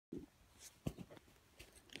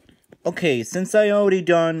Okay, since I already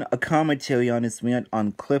done a commentary on this rant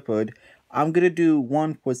on Clifford, I'm gonna do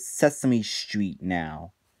one for Sesame Street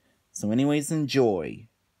now. So anyways, enjoy.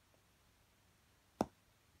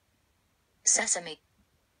 Sesame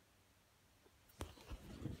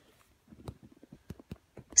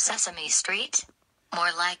Street? More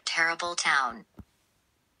like terrible town.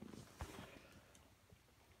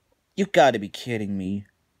 You gotta be kidding me.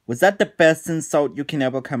 Was that the best insult you can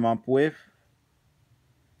ever come up with?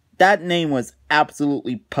 That name was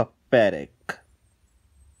absolutely pathetic.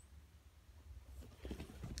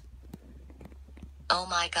 Oh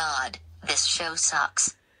my god, this show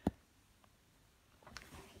sucks.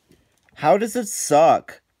 How does it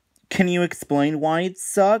suck? Can you explain why it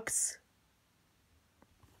sucks?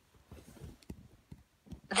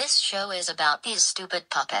 This show is about these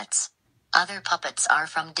stupid puppets. Other puppets are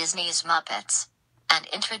from Disney's Muppets. And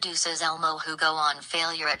introduces Elmo who go on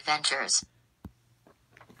failure adventures.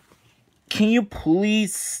 Can you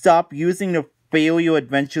please stop using the failure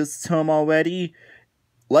adventures term already?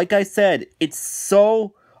 Like I said, it's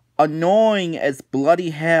so annoying as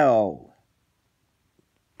bloody hell.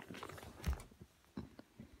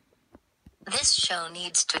 This show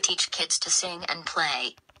needs to teach kids to sing and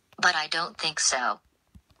play. But I don't think so.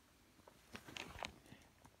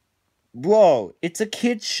 Bro, it's a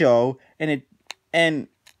kids show and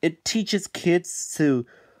it teaches kids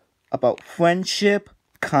about friendship,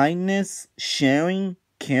 kindness, sharing,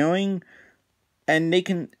 caring, and they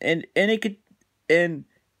can and it could and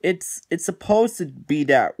it's supposed to be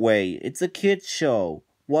that way. It's a kids show.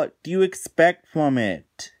 What do you expect from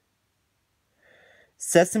it?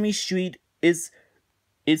 Sesame Street is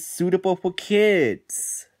suitable for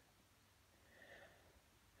kids.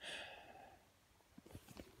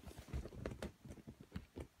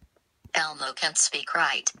 Elmo can't speak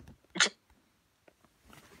right.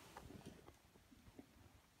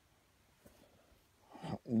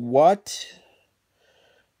 What?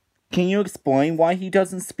 Can you explain why he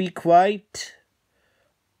doesn't speak right?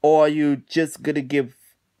 Or are you just gonna give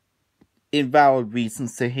invalid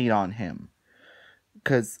reasons to hate on him?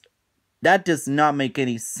 Because that does not make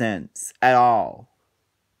any sense at all.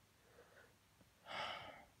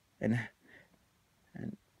 And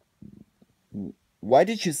why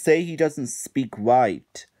did you say he doesn't speak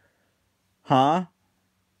right? Huh?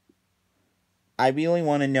 I really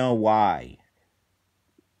want to know why.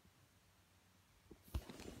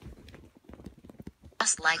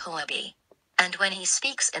 Just like Hobie. And when he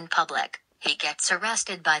speaks in public, he gets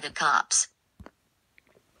arrested by the cops.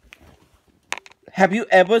 Have you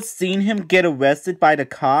ever seen him get arrested by the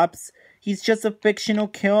cops? He's just a fictional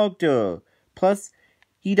character. Plus,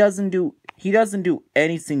 he doesn't do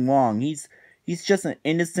anything wrong. He's just an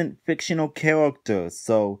innocent fictional character.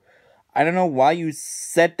 So, I don't know why you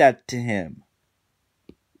said that to him.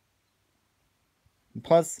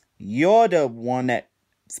 Plus, you're the one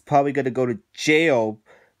that's probably gonna go to jail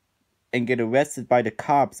and get arrested by the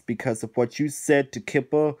cops because of what you said to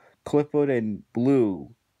Kipper, Clifford, and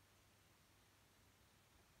Blue.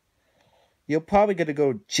 You're probably gonna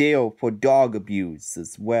go to jail for dog abuse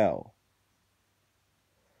as well.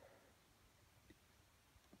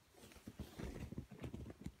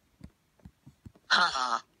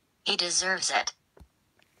 Haha. He deserves it.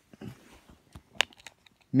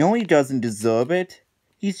 No, he doesn't deserve it.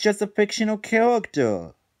 He's just a fictional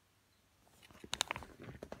character.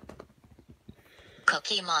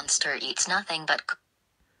 Cookie Monster eats nothing but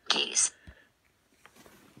cookies.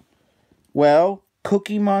 Well,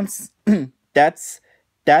 Cookie Monster, that's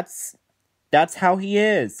how he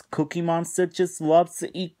is. Cookie Monster just loves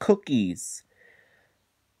to eat cookies.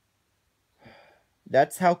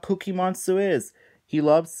 That's how Cookie Monster is. He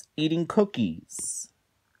loves eating cookies.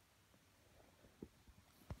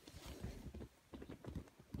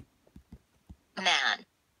 Man.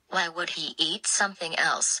 Why would he eat something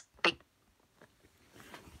else?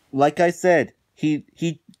 Like I said, he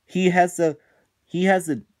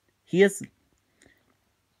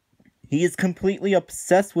is completely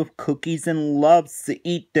obsessed with cookies and loves to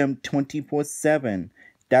eat them 24/7.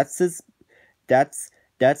 That's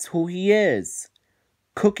who he is.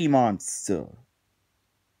 Cookie Monster.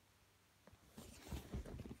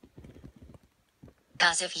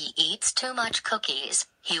 Cause if he eats too much cookies,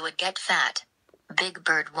 he would get fat. Big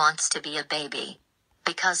Bird wants to be a baby.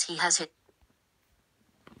 Because he has it.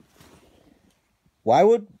 Why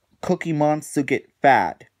would Cookie Monster get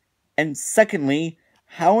fat? And secondly,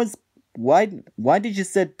 why did you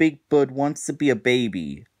say Big Bird wants to be a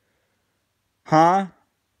baby? Huh?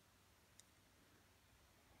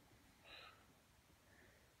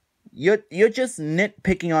 You're just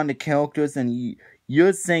nitpicking on the characters and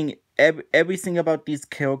you're saying everything about these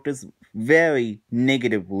characters very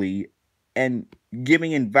negatively and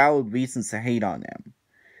giving invalid reasons to hate on them.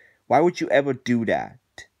 Why would you ever do that?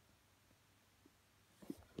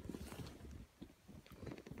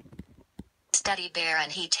 Steady bear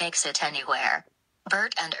and he takes it anywhere.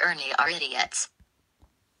 Bert and Ernie are idiots.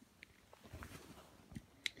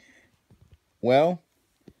 Well,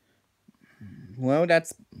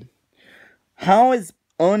 that's... How is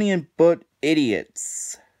Ernie and Bert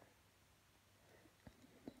idiots?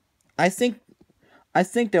 I think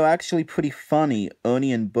they're actually pretty funny,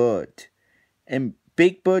 Ernie and Bert. And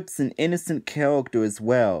Big Bert's an innocent character as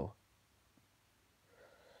well.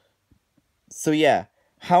 So yeah,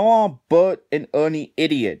 how are Bert and Ernie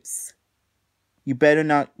idiots? You better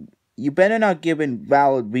not give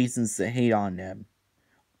invalid reasons to hate on them.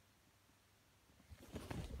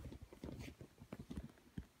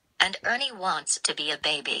 And Ernie wants to be a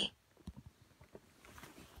baby.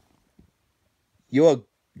 You're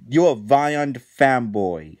a Viand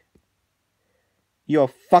fanboy. You're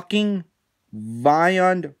a fucking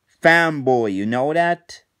Viand fanboy, you know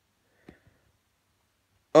that?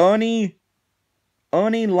 Ernie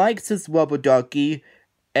likes his rubber ducky,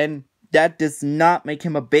 and that does not make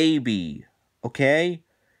him a baby, okay?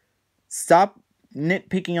 Stop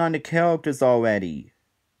nitpicking on the characters already.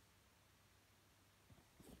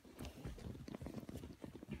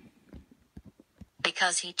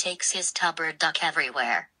 Because he takes his tubber duck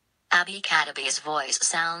everywhere. Abby Cadaby's voice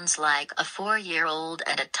sounds like a 4-year-old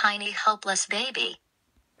and a tiny helpless baby.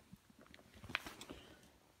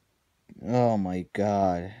 Oh my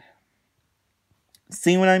god.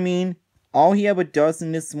 See what I mean? All he ever does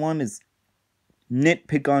in this one is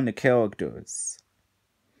nitpick on the characters.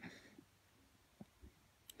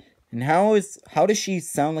 And how does she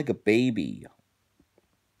sound like a baby?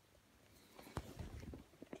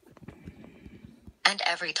 And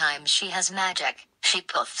every time she has magic, she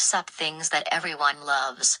puffs up things that everyone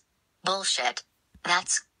loves. Bullshit.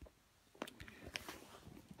 That's...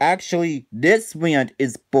 Actually, this rant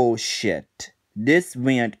is bullshit. This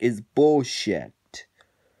rant is bullshit.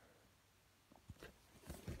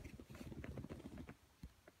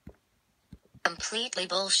 Completely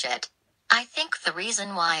bullshit. I think the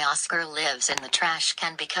reason why Oscar lives in the trash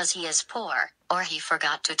can because he is poor, or he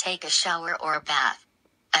forgot to take a shower or a bath.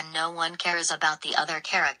 And no one cares about the other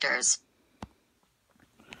characters.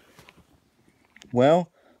 Well,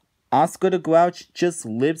 Oscar the Grouch just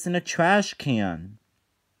lives in a trash can.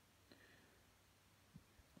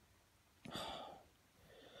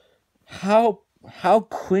 How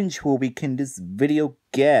cringeworthy can this video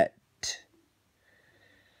get?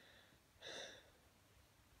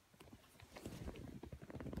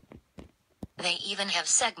 They even have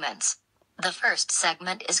segments. The first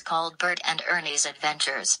segment is called Bert and Ernie's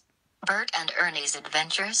Adventures. Bert and Ernie's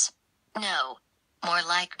Adventures? No. More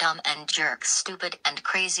like Dumb and Jerk's Stupid and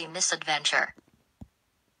Crazy Misadventure.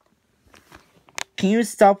 Can you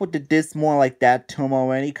stop with the "this more like that" term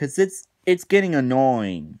already? Cause it's getting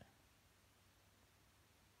annoying.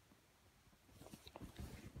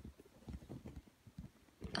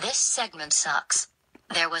 This segment sucks.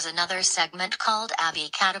 There was another segment called Abby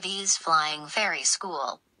Cadaby's Flying Fairy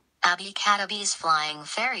School. Abby Cadaby's Flying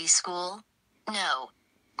Fairy School? No.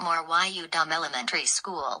 More Why You Dumb Elementary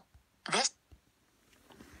School. This...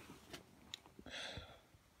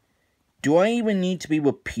 Do I even need to be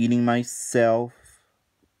repeating myself?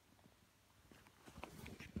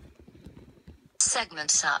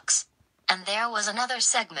 Segment sucks. And there was another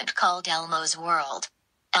segment called Elmo's World.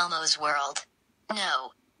 Elmo's World?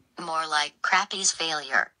 No. More like Crappy's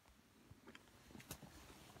Failure.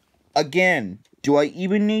 Again, do I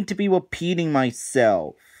even need to be repeating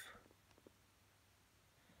myself?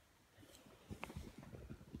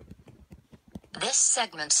 This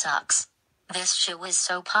segment sucks. This show is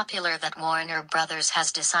so popular that Warner Brothers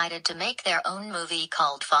has decided to make their own movie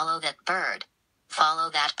called Follow That Bird.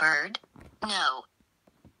 Follow That Bird? No.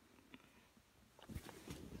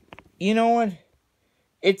 You know what?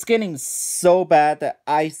 It's getting so bad that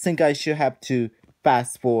I think I should have to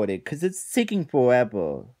fast forward it, because it's taking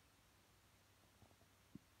forever.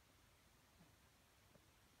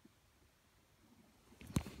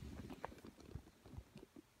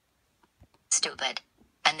 Stupid.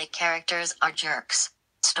 And the characters are jerks.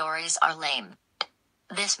 Stories are lame.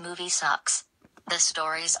 This movie sucks. The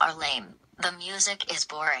stories are lame. The music is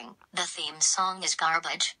boring. The theme song is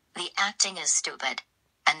garbage. The acting is stupid.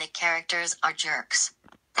 And the characters are jerks.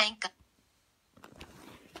 Thank God.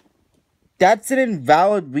 That's an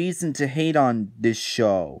invalid reason to hate on this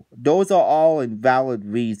show. Those are all invalid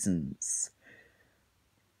reasons.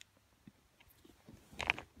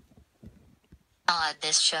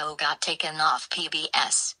 This show got taken off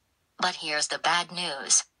PBS. But here's the bad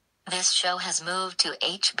news. This show has moved to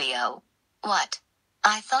HBO. What?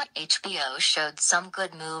 I thought HBO showed some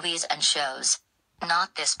good movies and shows.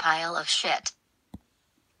 Not this pile of shit.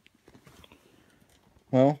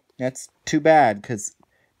 Well, that's too bad, because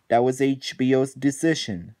that was HBO's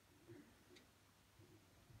decision.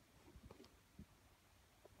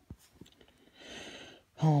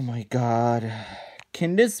 Oh my god.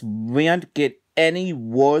 Can this rant get any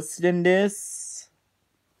worse than this?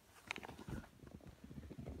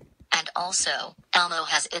 And also, Elmo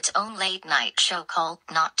has its own late-night show called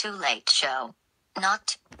Not Too Late Show.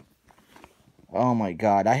 Oh my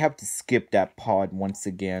god, I have to skip that part once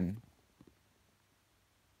again.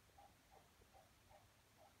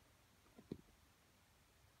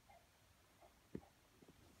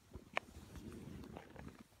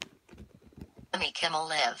 Jimmy Kimmel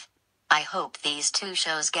Live. I hope these two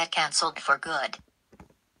shows get cancelled for good.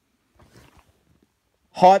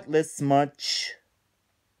 Heartless much.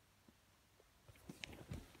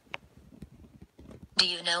 Do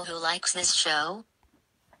you know who likes this show?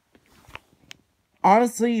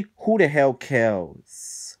 Honestly, who the hell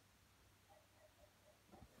cares?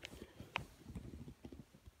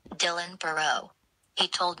 Dylan Perot. He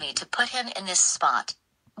told me to put him in this spot.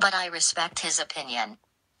 But I respect his opinion.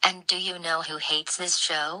 And do you know who hates this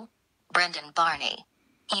show? Brendan Barney.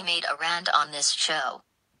 He made a rant on this show.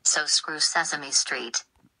 So screw Sesame Street.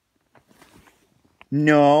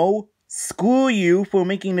 No, screw you for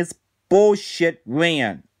making this bullshit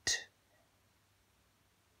rant.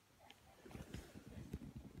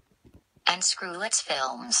 And screw its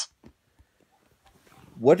films.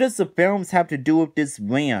 What does the films have to do with this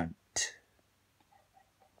rant?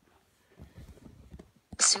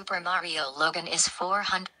 Super Mario Logan is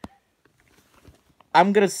 400.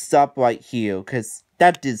 I'm gonna stop right here, because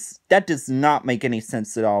that does not make any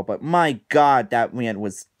sense at all, but my god, that rant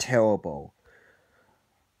was terrible.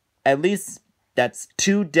 At least that's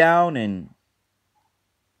 2 down and...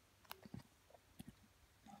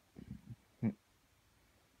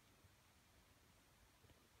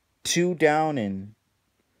 Two down and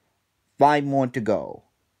 5 more to go.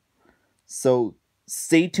 So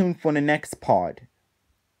stay tuned for the next part.